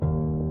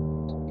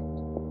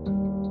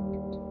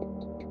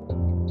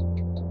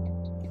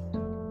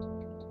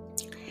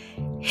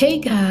Hey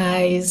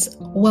guys,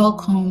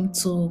 welcome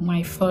to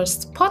my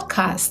first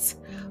podcast,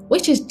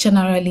 which is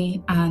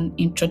generally an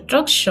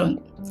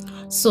introduction.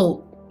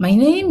 So, my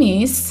name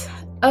is,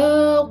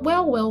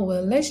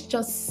 let's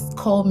just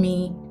call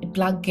me a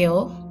black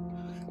girl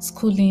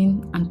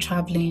schooling and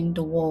traveling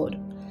the world.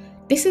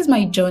 This is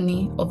my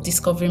journey of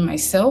discovering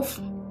myself,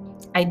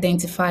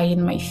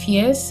 identifying my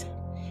fears,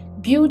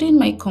 building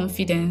my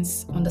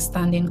confidence,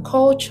 understanding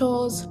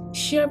cultures,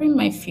 sharing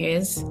my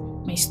fears,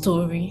 my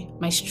story,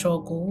 my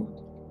struggle,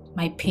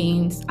 my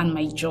pains, and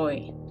my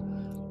joy.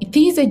 It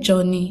is a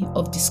journey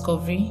of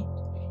discovery.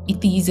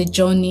 It is a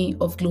journey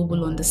of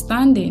global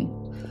understanding.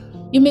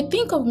 You may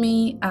think of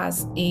me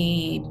as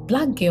a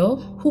black girl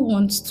who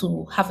wants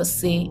to have a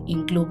say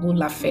in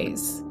global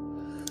affairs.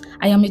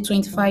 I am a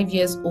 25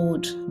 years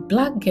old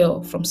black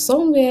girl from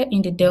somewhere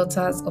in the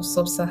deltas of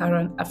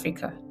sub-Saharan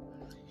Africa,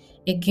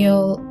 a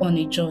girl on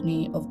a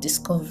journey of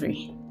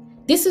discovery.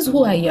 This is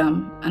who I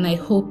am, and I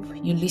hope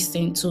you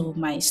listen to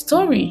my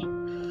story.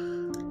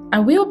 I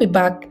will be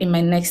back in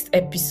my next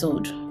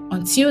episode.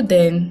 Until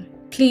then,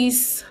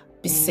 please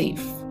be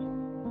safe.